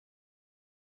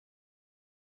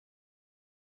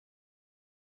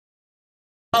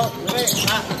好，准备啊，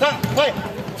上，快，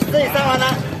自己上完了，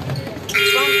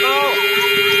双高，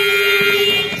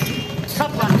插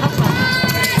板，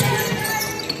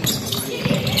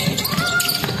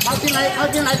靠进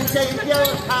来，你先要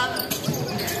他，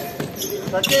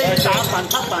直接打板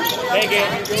插板，可以，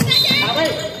打位，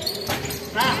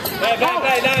啊，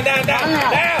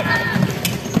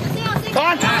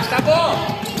传，打波，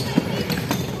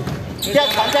要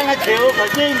传向那球，可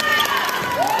进。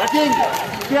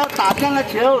 不要打向了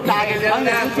球，打给旁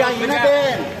边吴佳怡那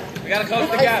边。这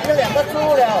两个输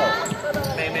了。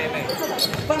没。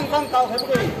放高可不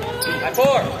可以？来 4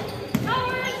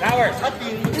 Towers。他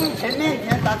顶前面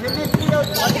打前面，不要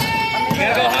传。右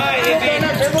边了，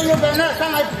全部右边了，上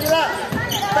来急了，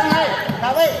上来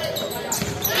打位。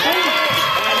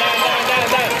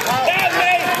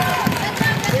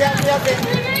不要给。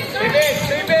随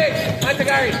便，安德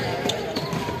盖。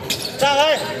上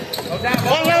来。 弯，哎，下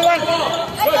来，挖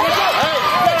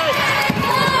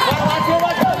球，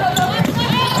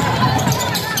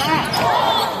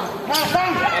上，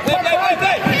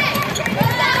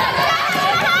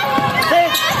对，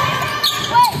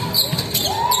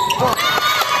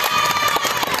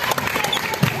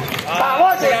把握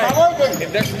点。If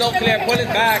there's no clear, pull it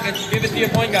back and give it to your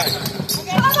point guard.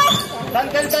 跟。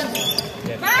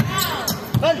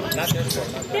Not your score.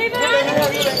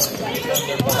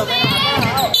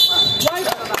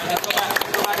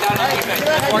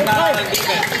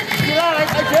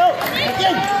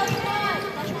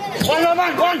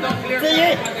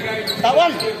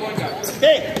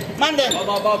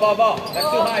 Ball. That's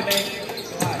too high, man.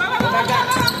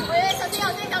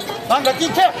 Bắn cái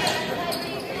chiếc trước.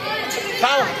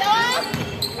 Sao?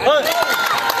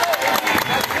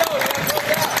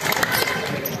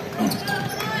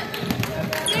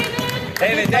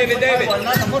 David. Nó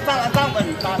muốn sang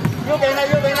mình. Vô bên này.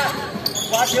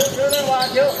 Qua chiếu.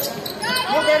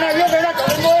 Vô bên này, chỗ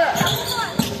lên môi à.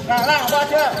 Nào, qua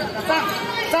chưa?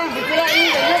 Sang, vị trí lại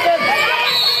đi để nhấc lên.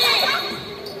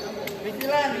 Vị trí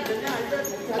lên,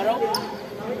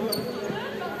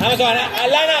 Vamos on,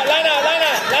 line out.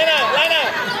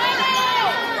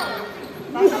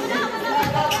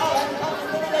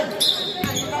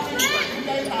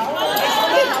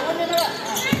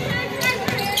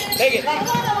 Take it.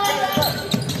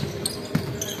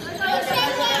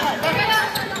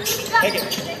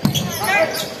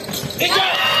 Ninja!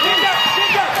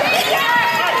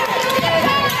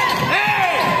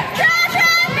 Hey!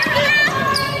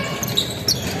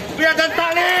 不要跟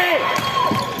大力！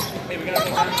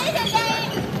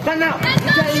站了，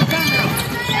这一站了，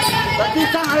把地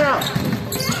上来了，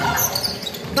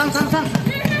上。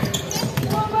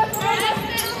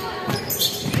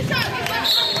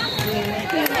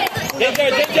Ginger,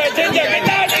 get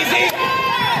down, easy.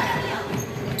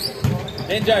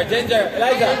 Ginger,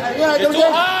 Eliza, you're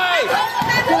too high.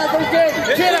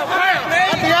 进了，快！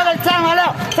他底下的上完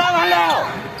了，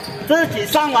自己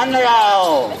上完了。没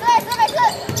事。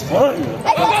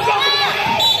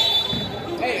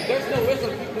Hey, there's no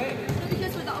whistle. Keep playing.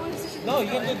 No,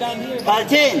 you can do down here. 宝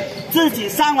庆自己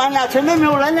上完了，前面没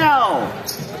有人了，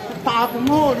打什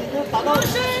么？你就打到。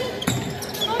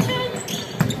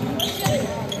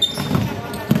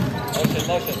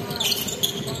 Motion.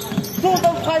 速度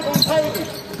快一点。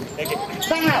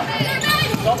上了，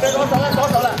左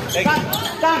手了。上，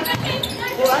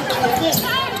突然前进。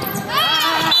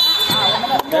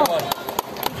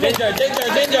Ginger.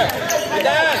 Get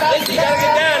down. Easy, gotta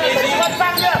get down, easy. 上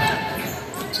去。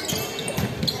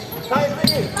开始。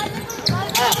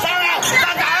上了，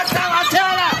上完跳完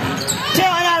了。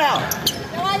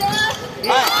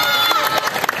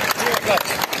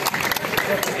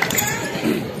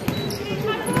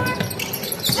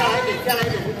下来一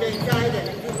点，注意下来一点。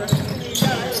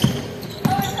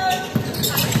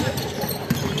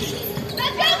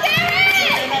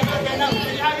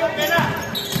右边了。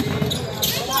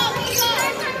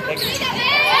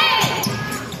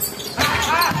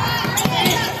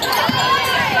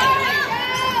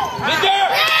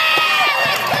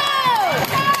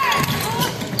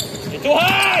You're too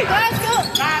high.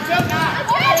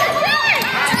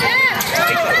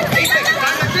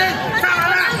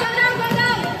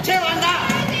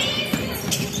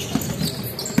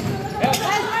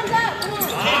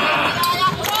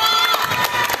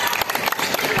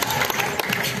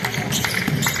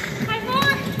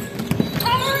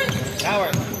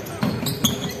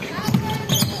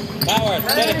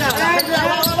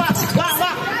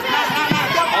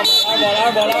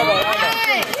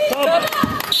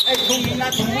 哎，聪明啊！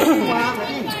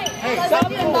哎，上！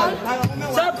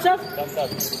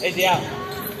哎，这样。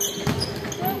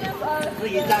自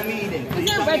己站密一点，自己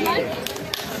站密一点。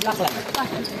lắc lại.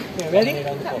 Ready?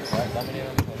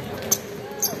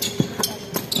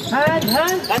 Hand.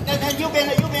 Đánh giúp bên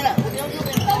này.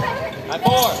 High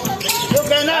four. Giúp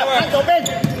bên nào, kéo左邊。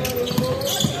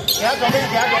kéo左邊。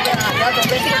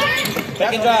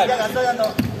Back and drive。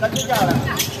跟住之後啦。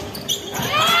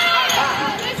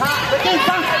佢經生。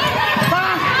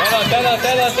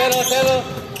Settle。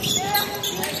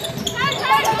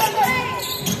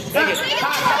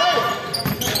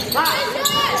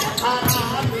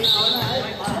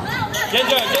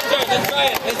Ginger, let's try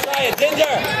it.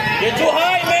 Ginger, you're too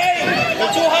high, man.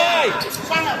 You're too high.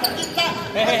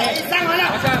 Hey.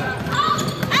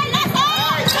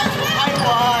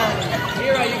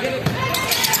 Here, you get it.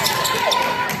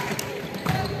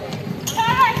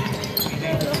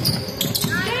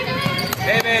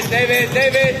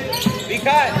 David. Be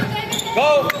cut.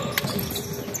 Go.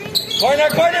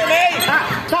 Corner, man.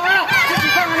 Xong rồi nào.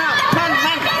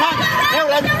 Nhanh. Theo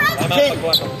lên.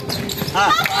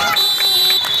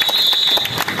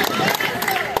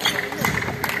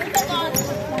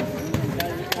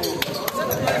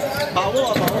 Bảo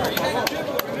hộ.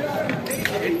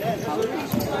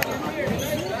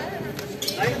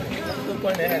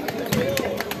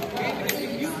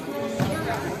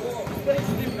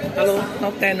 Hello,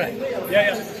 top 10 right?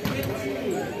 Yeah.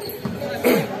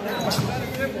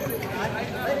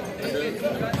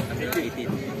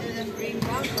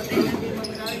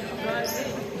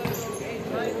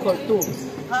 Court 2.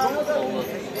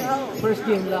 First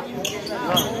game lah.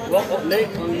 Walk up leg.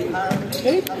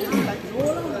 Eight.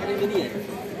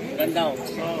 Run down.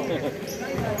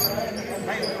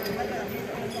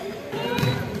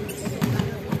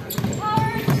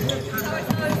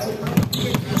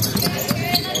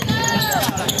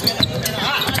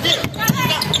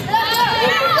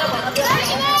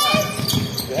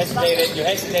 You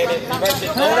hesitated. Reverse it.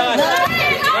 Hold on.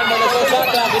 Remember, let's go shot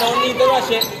clock. You don't need to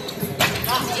rush it.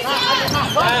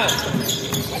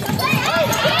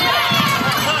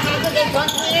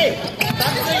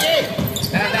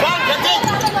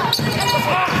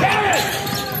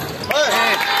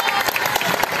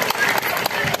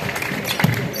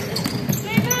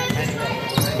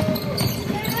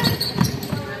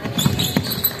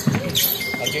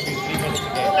 I'll give you 3 minutes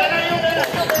again.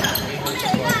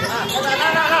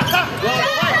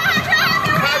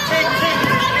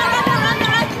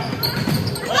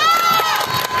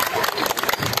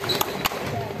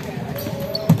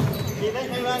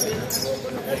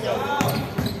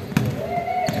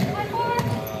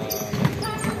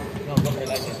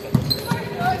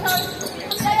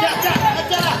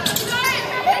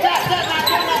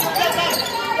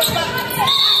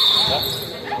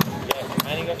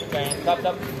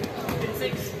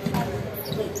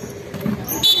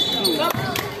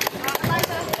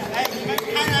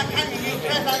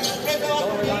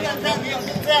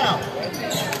 Stop.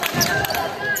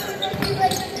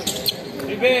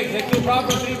 Three bigs, let's do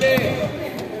proper 3 bigs.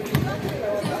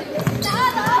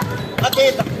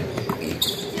 Okay.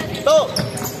 Two.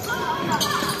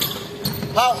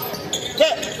 Hậu.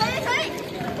 Chết.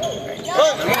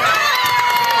 Good.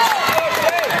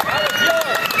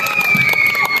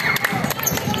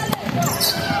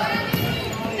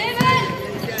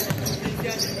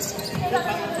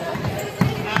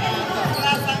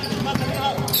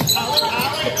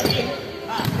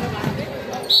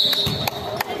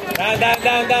 Down.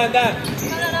 Down.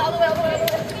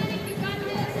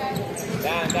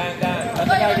 Let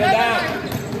the guy get down.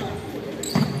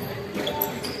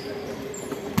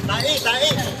 Tại ý.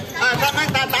 Thăm anh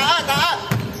tạ.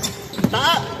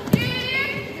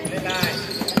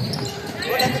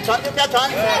我们传就不要传，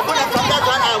不能传不要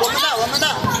传啊！我们的，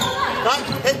传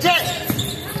很近。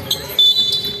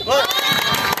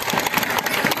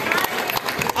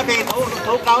阿平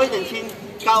头高一点，轻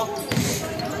高。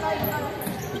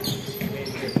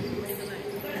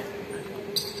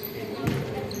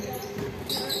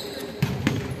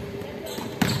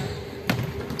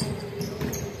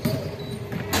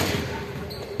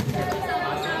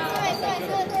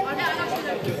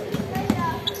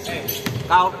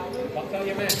高。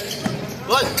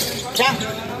Good， 枪，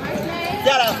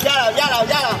压了。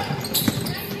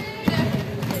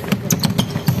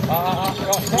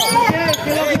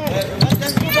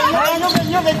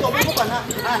右边左边不管他，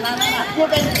右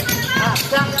边，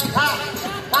枪，他，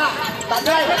打出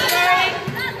来，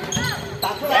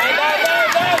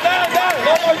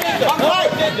往快，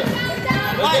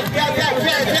不要，切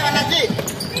完了记，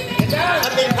阿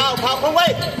平跑空位，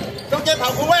中间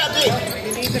跑空位阿平，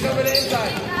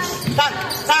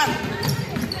上。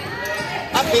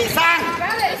阿比上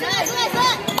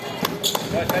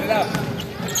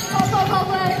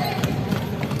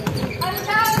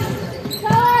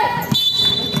，Go.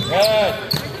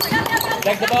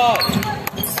 Protect the ball.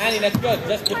 Annie, that's good.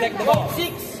 Just protect the ball.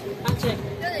 6. Uncheck.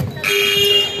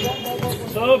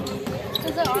 Sub.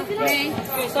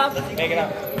 Okay, stop. Make it up.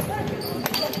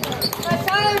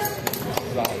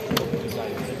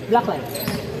 Black line.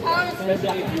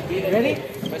 Ready?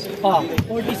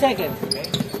 40 seconds.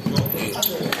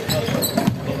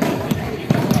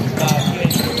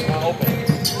 Open.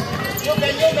 右边，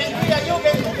不要右边，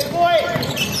不会，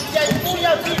不要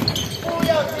进，不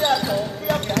要这样走，不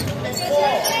要两边过。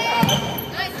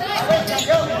会抢球，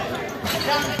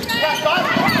抢传。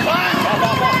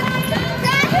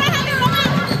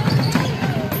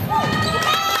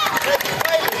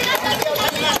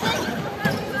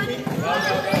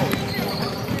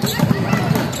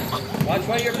Watch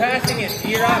where you're passing it.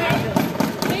 You're up.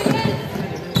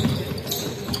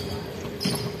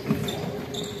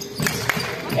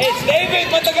 It's David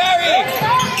Matagari.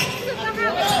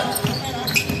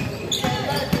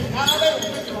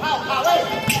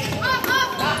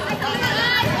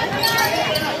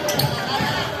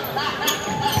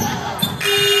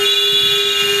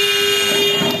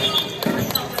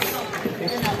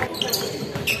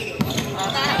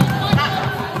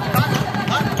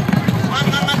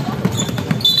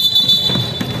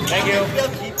 Thank you. 不要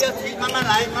急，慢慢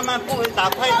来，慢慢不会打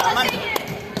快打慢。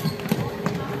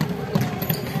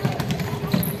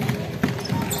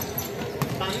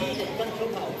打一点，跟出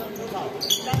跑。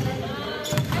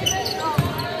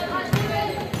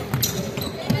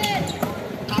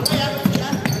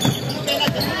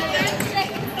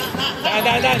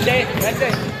Down, Jay. That's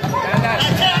it. Down.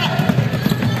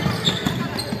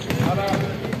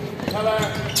 Cover.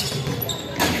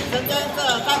 真真这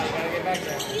上。 Gotta get back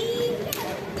there.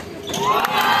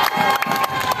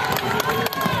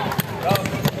 Go.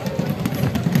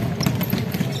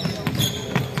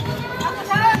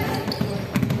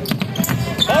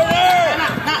 Over!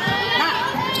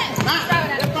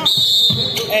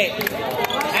 Hey,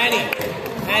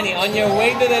 Annie, on your way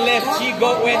to the left, she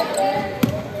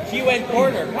went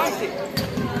corner. Pass it.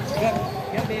 You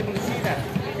have to be able to see that.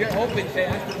 If you're open, say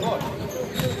ask the coach.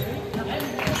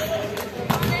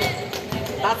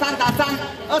 打3，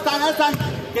二三，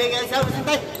给小虎进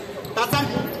队，打3，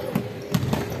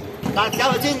打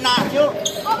小虎进拿球，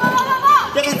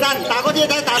这边3，打过去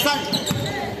再打3，3。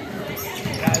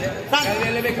 Gotta be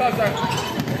a little bit closer.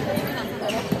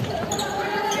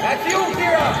 That's you,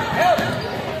 Kira. Help.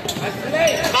 That's the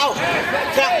name. 高，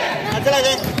下，这来人，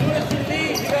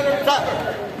这，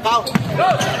高，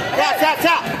下，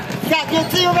就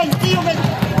自由跟，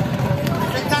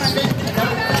先上来先。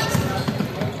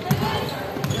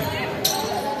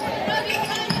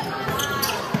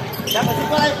 小伙子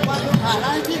过来，过来，然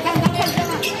后去看他看见了。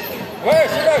Where?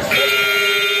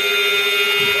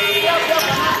 不要管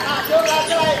他，球拿出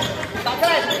来，打出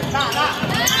来，拿。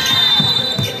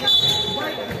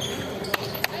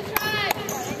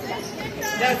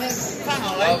小伙子看好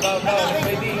了。Go.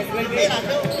没拿球，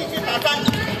继续打3。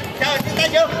小伙子带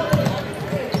球。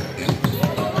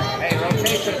Hey,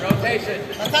 rotation.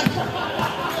 打3。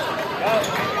Go.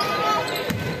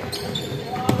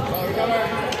 Recover.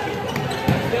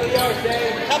 Still yours,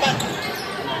 Dave. 老板，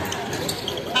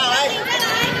好来，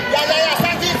呀，上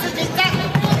去自己站，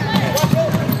我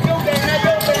右边呢。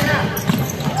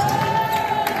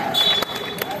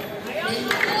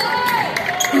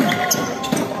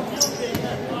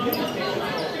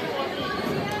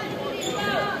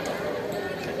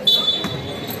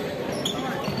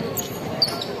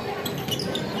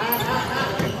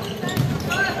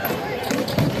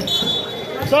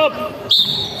Stop.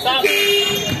 Stop.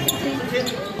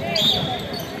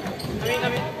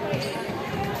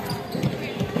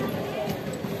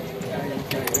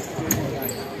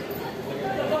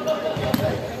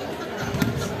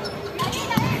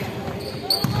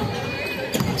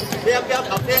 不要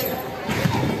跑偏。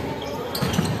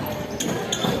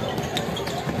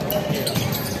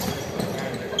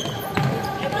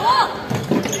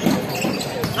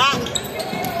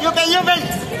右边。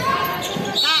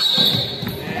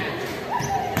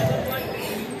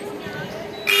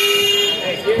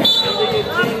Hey, here, under your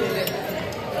chin.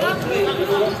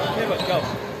 Pivot, go.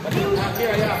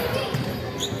 Here, yeah.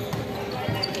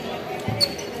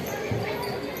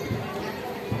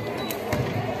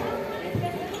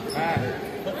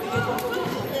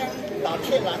 打切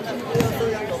篮的，不要这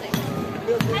样走。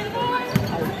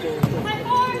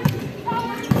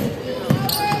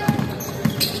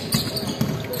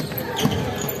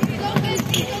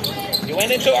You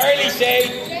went in too early, Shay.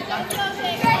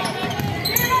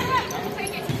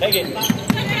 Take it.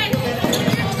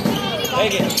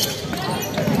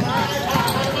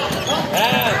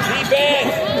 Down,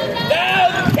 defense.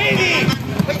 Down, Katie.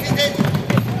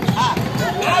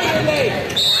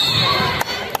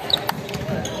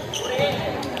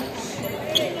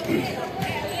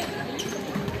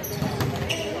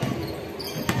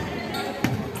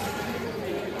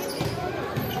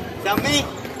 小妹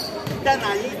在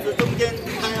哪一直中间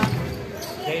拍啊？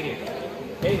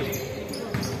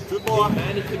直播啊，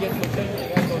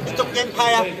中间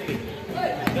拍啊，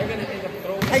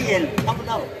太远看不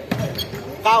到，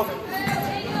高，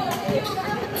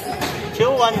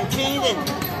球往轻一点，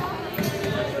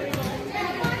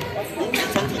名字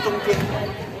层去中间，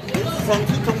名字层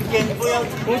去中间，不要去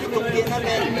中间那边。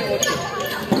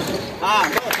啊，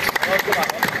对。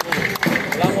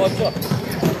Lang 8.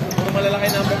 Puro malalaki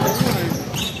number 2.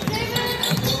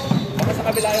 Baka sa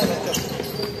kabila yan.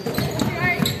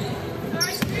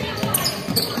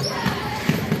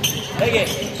 Sige.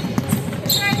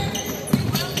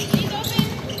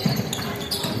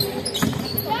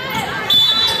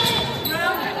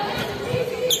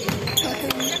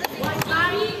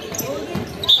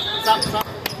 Stop.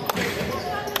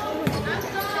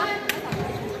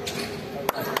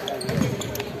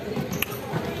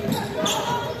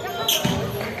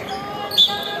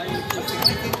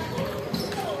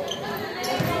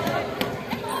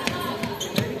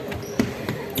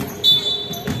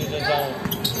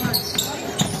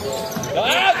 Go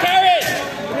out, Karen!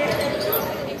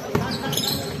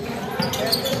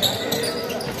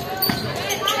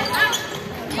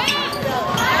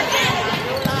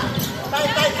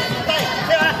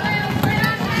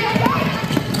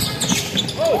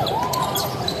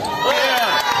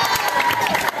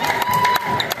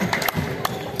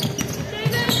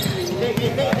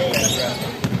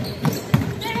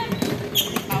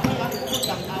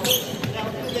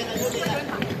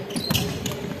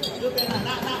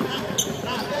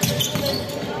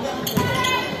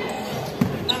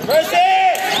 Mercy!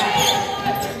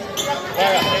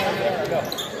 Sarah, go.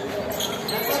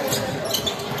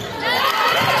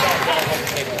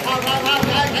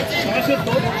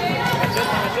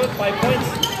 Shoot, 5 points.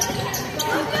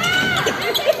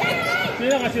 Sino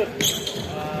naka-shoot?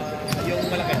 Yung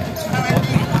malaki.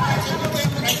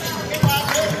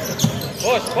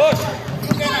 Push!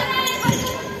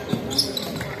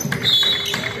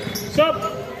 Stop!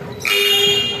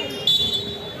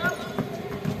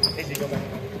 Easy, go back.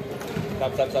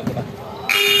 Stop, go back.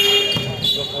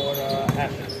 Go for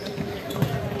Ash.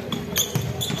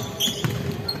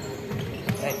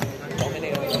 Hey,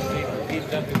 dominate on the street. Keep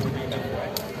jumping for rebound,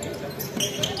 right?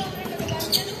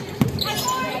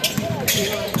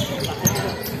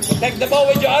 Protect the ball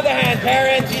with your other hand,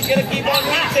 parents. He's gonna keep on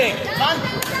reaching.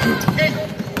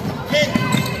 Hit.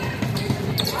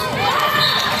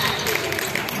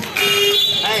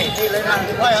 Hey, lên hàng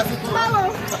thì quay ở phía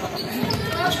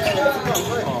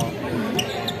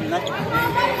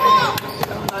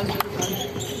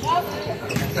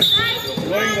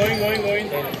Going.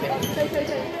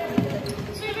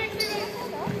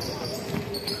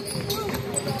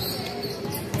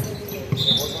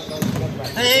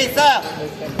 Hey, sir.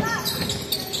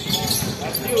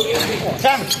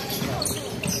 Sang.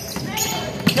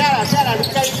 Ra là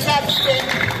chạy ra bên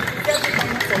cái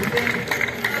con bên.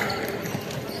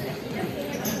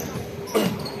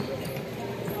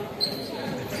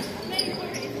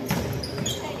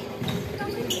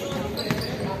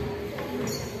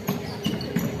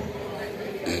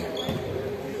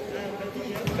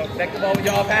 Protect the ball with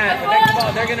your off hand. Protect the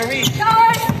ball. They're gonna reach.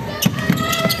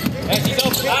 There she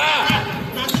goes.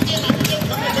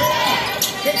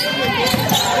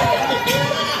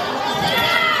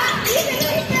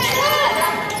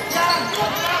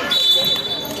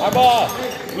 Our ball.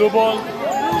 Blue ball.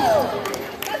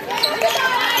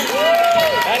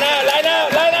 Line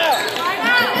out.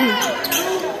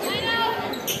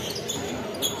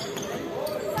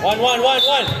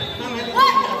 1.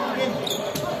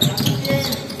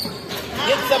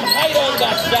 Get some height on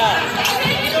that shot.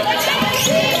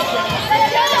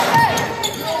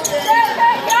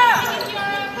 Down.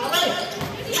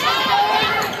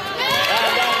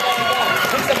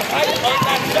 Get some height on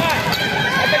that shot.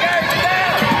 At the guard,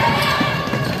 down.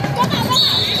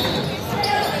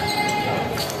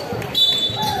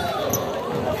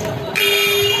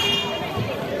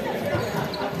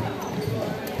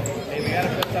 Hey, we gotta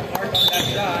put some heart on that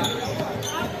shot.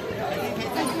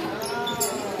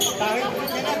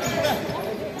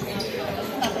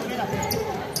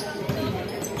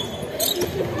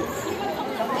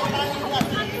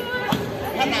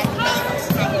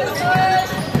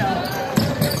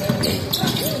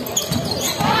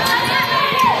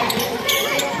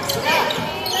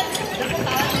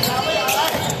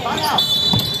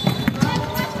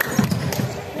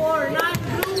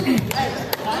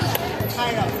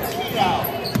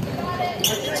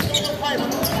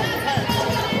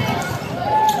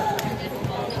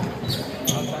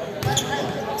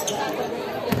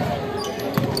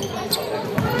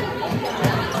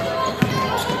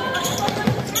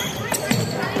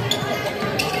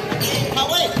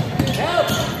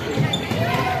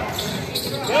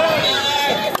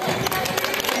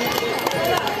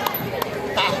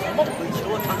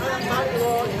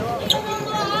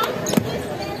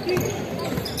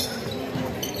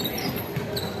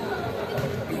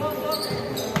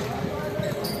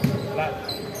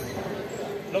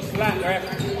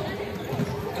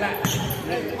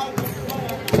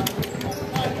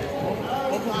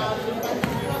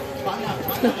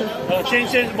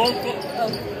 change ball.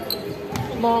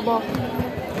 More.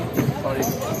 Sorry.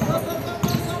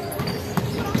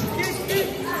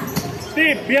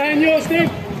 Steve, behind you,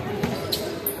 Steve.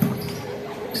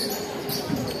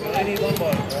 I need one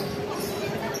ball.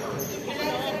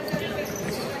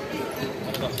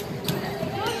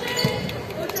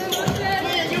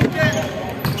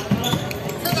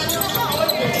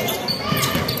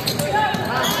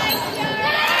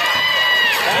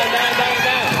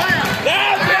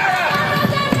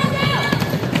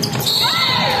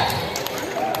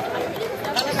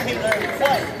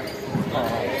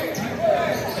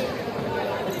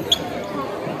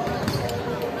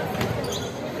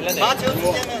 Phá trước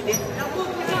đi.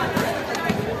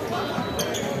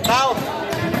 Cao.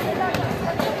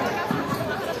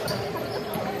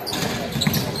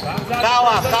 Cao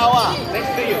à.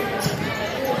 Next to you.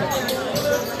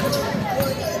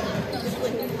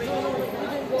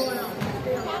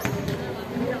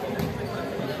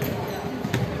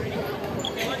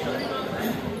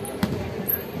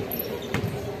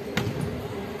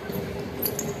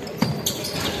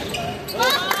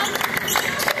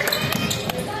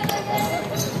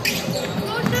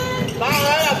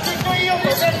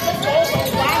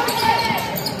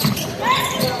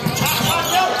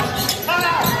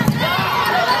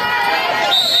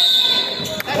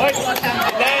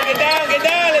 Get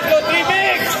down. Let's go 3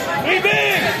 bigs. 3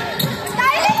 bigs.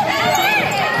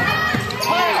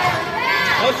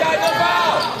 No shot.